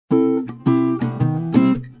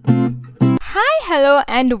Hi, hello,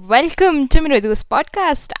 and welcome to Mridu's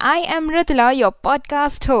podcast. I am Ritula, your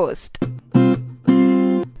podcast host.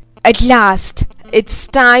 At last, it's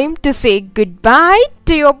time to say goodbye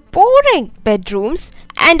to your boring bedrooms,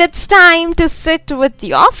 and it's time to sit with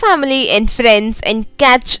your family and friends and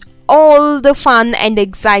catch all the fun and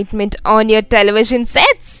excitement on your television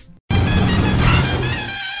sets.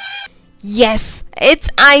 Yes,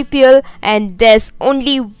 it's IPL, and there's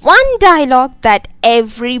only one dialogue that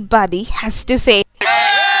everybody has to say.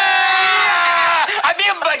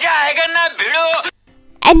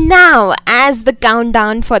 And now, as the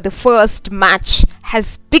countdown for the first match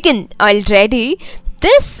has begun already,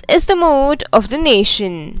 this is the mood of the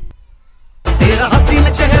nation.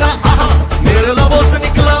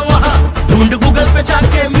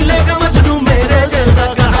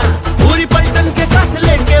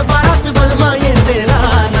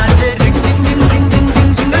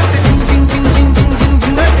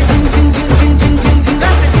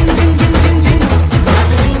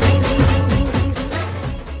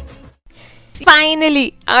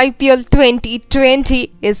 Finally, IPL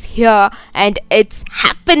 2020 is here and it's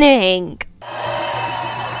happening.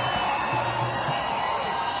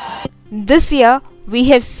 This year, we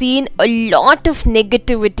have seen a lot of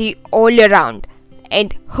negativity all around,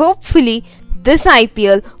 and hopefully, this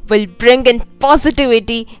IPL will bring in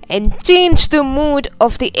positivity and change the mood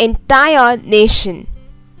of the entire nation.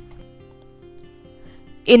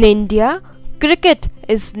 In India, cricket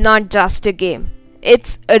is not just a game,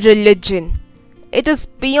 it's a religion. It is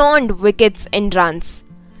beyond wickets and runs.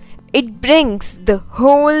 It brings the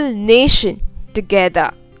whole nation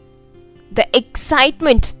together. The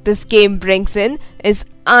excitement this game brings in is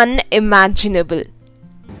unimaginable.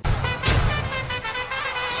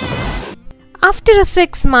 After a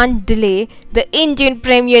 6-month delay, the Indian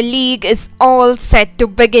Premier League is all set to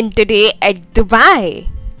begin today at Dubai.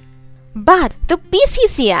 But the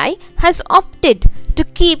BCCI has opted to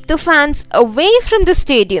keep the fans away from the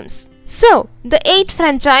stadiums. So, the 8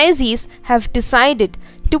 franchisees have decided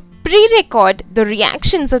to pre-record the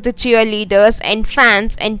reactions of the cheerleaders and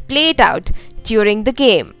fans and play it out during the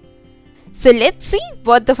game. So, let's see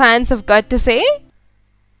what the fans have got to say.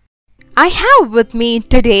 I have with me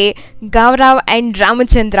today Gaurav and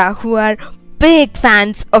Ramachandra, who are big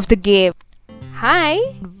fans of the game. Hi,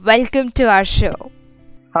 welcome to our show.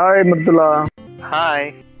 Hi, Mridula.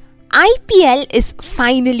 Hi. IPL is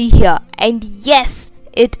finally here, and yes,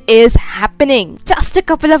 it is happening. Just a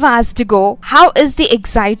couple of hours to go. How is the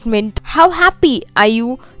excitement? How happy are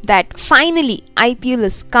you that finally IPL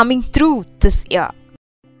is coming through this year?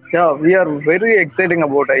 Yeah, we are very exciting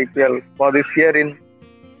about IPL for this year.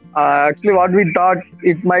 Actually, what we thought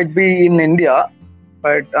it might be in India,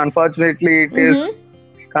 but unfortunately, it is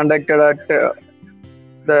conducted at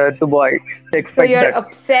the Dubai. So you're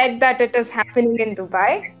upset that it is happening in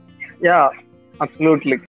Dubai? Yeah,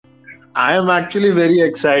 absolutely. I am actually very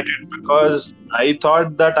excited because I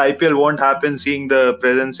thought that IPL won't happen seeing the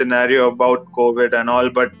present scenario about COVID and all,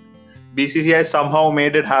 but BCCI somehow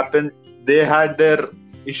made it happen. They had their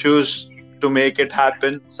issues to make it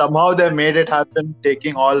happen. Somehow they made it happen,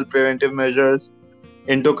 taking all preventive measures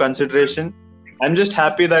into consideration. I'm just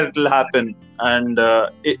happy that it will happen, and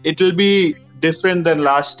it will be different than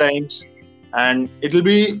last times, and it will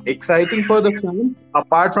be exciting for the fans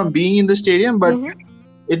apart from being in the stadium, but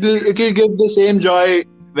it will give the same joy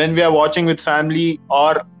when we are watching with family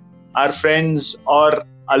or our friends or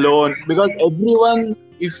alone, because everyone,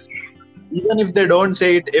 even if they don't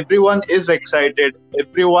say it, everyone is excited.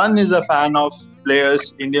 Everyone is a fan of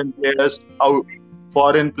players, Indian players,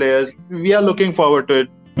 foreign players. We are looking forward to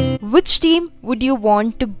it. Which team would you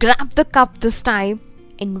want to grab the cup this time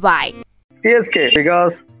and why? CSK,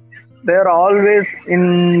 because they are always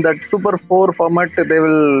in that Super 4 format. They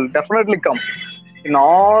will definitely come. In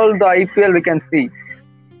all the IPL we can see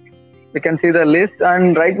the list,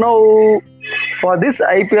 and right now for this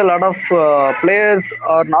IPL a lot of players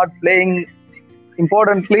are not playing.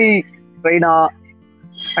 Importantly, Raina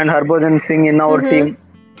and Harbhajan Singh in our team,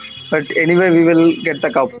 but anyway we will get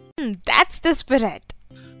the cup. That's the spirit.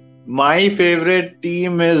 My favorite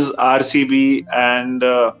team is RCB, and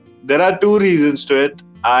there are 2 reasons to it.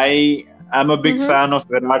 I am a big fan of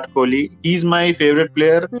Virat Kohli. He's my favorite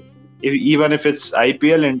player, even if it's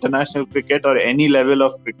IPL, international cricket, or any level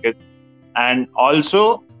of cricket. And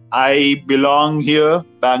also, I belong here,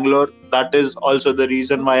 Bangalore. That is also the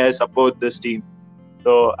reason why I support this team.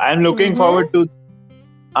 So I'm looking forward to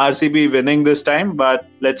RCB winning this time, but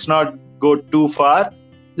let's not go too far.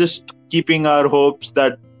 Just keeping our hopes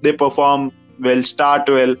that they perform well, start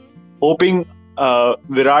well. Hoping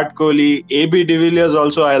Virat Kohli, AB de Villiers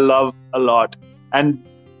also I love a lot. And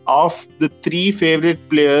of the three favorite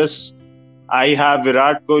players, I have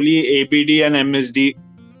Virat Kohli, ABD, and MSD.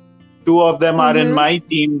 Two of them are in my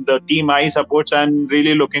team, the team I support. So I'm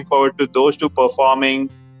really looking forward to those two performing,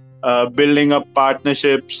 building up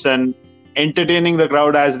partnerships and entertaining the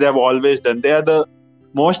crowd as they have always done. They are the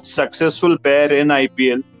most successful pair in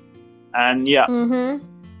IPL. And yeah,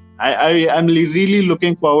 I'm really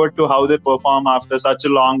looking forward to how they perform after such a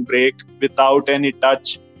long break without any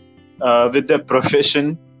touch with their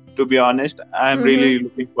profession. To be honest, I'm really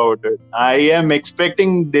looking forward to it. I am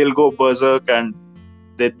expecting they'll go berserk and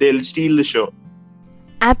they'll steal the show.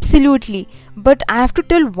 Absolutely. But I have to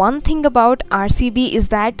tell one thing about RCB is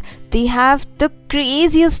that they have the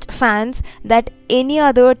craziest fans that any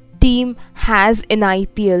other team has in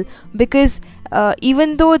IPL, because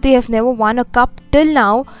even though they have never won a cup till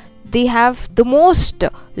now, they have the most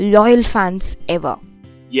loyal fans ever.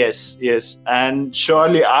 Yes. And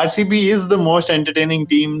surely RCB is the most entertaining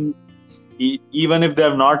team, even if they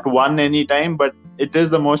have not won any time, but it is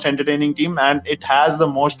the most entertaining team and it has the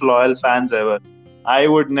most loyal fans ever. I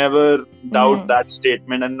would never doubt that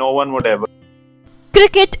statement, and no one would ever.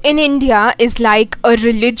 Cricket in India is like a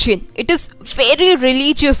religion. It is very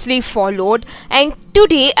religiously followed, and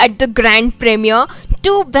today at the Grand Premier,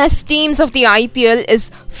 two best teams of the IPL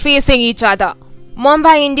is facing each other.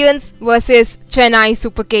 Mumbai Indians versus Chennai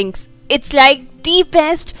Super Kings. It's like the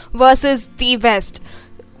best versus the best.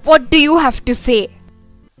 What do you have to say?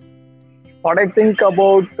 What I think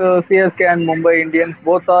about CSK and Mumbai Indians,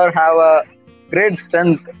 both have a great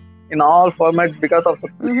strength in all formats because of the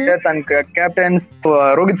players and captains. So,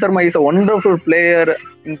 Rohit Sharma is a wonderful player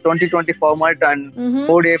in 2020 format and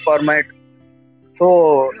ODI format.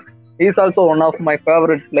 So he's also one of my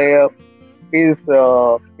favorite players. He's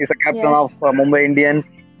a captain of Mumbai Indians.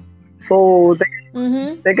 So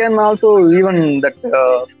they can also even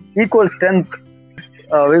that equal strength.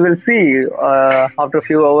 We will see after a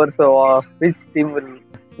few hours which team will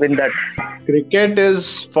win that. Cricket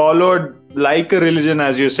is followed like a religion,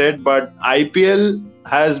 as you said, but IPL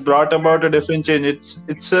has brought about a different change.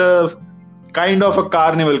 It's a kind of a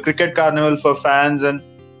carnival, cricket carnival for fans and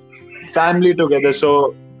family together.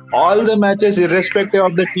 So all the matches, irrespective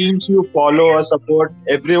of the teams you follow or support,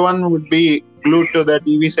 everyone would be glued to their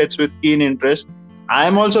TV sets with keen interest. I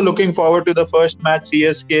am also looking forward to the first match,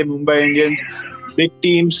 CSK, Mumbai Indians, big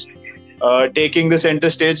teams taking the center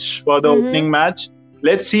stage for the opening match.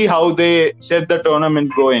 Let's see how they set the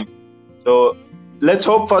tournament going. So let's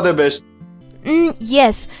hope for the best.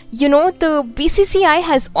 Yes, the BCCI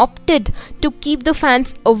has opted to keep the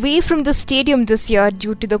fans away from the stadium this year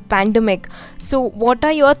due to the pandemic. So what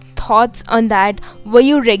are your thoughts on that? Were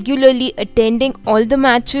you regularly attending all the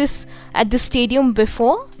matches at the stadium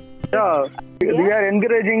before? Yeah, we are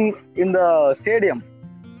encouraging in the stadium.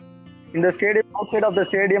 In the stadium, outside of the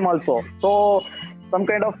stadium also. So some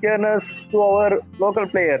kind of fairness to our local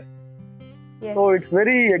players. Yes. So it's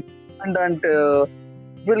very excellent and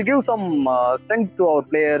will give some strength to our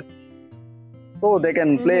players, so they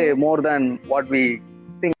can play more than what we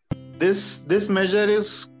think. This measure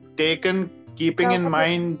is taken keeping in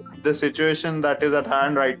mind the situation that is at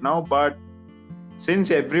hand right now, but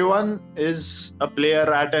since everyone is a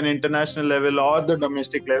player at an international level or the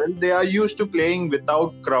domestic level, they are used to playing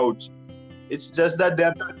without crowds. It's just that they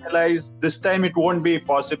have to realize this time it won't be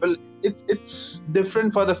possible. It's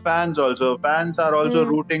different for the fans also. Fans are also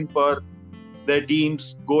rooting for their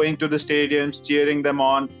teams, going to the stadiums, cheering them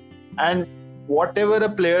on. And whatever a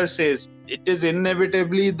player says, it is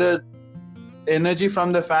inevitably the energy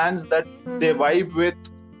from the fans that they vibe with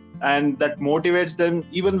and that motivates them.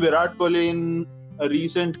 Even Virat Kohli, in a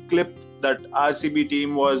recent clip that RCB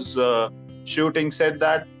team was shooting, said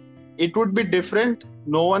that it would be different.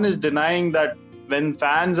 No one is denying that when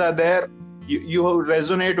fans are there, you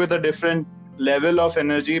resonate with a different level of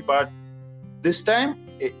energy. But this time,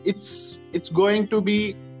 it's going to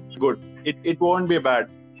be good. It won't be bad.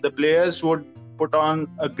 The players would put on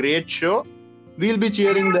a great show. We'll be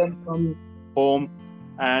cheering them from home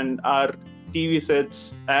and our TV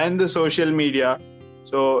sets and the social media.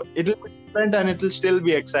 So it'll be different and it'll still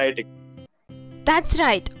be exciting. That's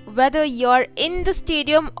right. Whether you're in the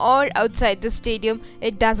stadium or outside the stadium,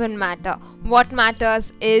 it doesn't matter. What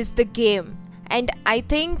matters is the game. And I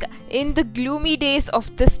think in the gloomy days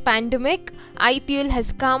of this pandemic, IPL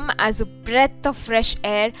has come as a breath of fresh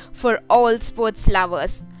air for all sports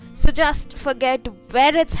lovers. So just forget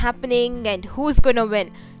where it's happening and who's gonna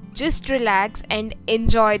win. Just relax and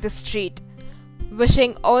enjoy the street.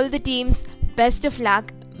 Wishing all the teams best of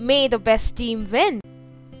luck. May the best team win.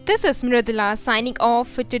 This is Mridula signing off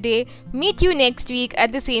for today. Meet you next week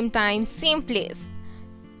at the same time, same place.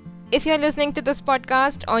 If you're listening to this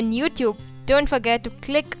podcast on YouTube, don't forget to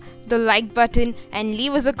click the like button and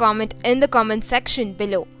leave us a comment in the comment section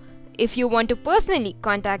below. If you want to personally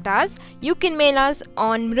contact us, you can mail us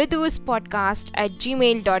on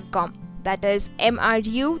mruduspodcast@gmail.com. That is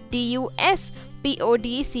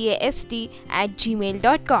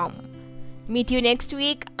mruduspodcast@gmail.com. Meet you next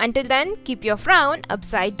week. Until then, keep your frown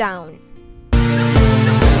upside down.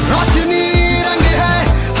 रोशनी रंग है,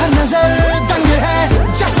 हर नजर दंग है,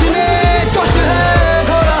 जश्न जोश है,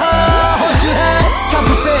 हो रहा होश है, सब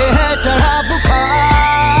पे है चढ़ा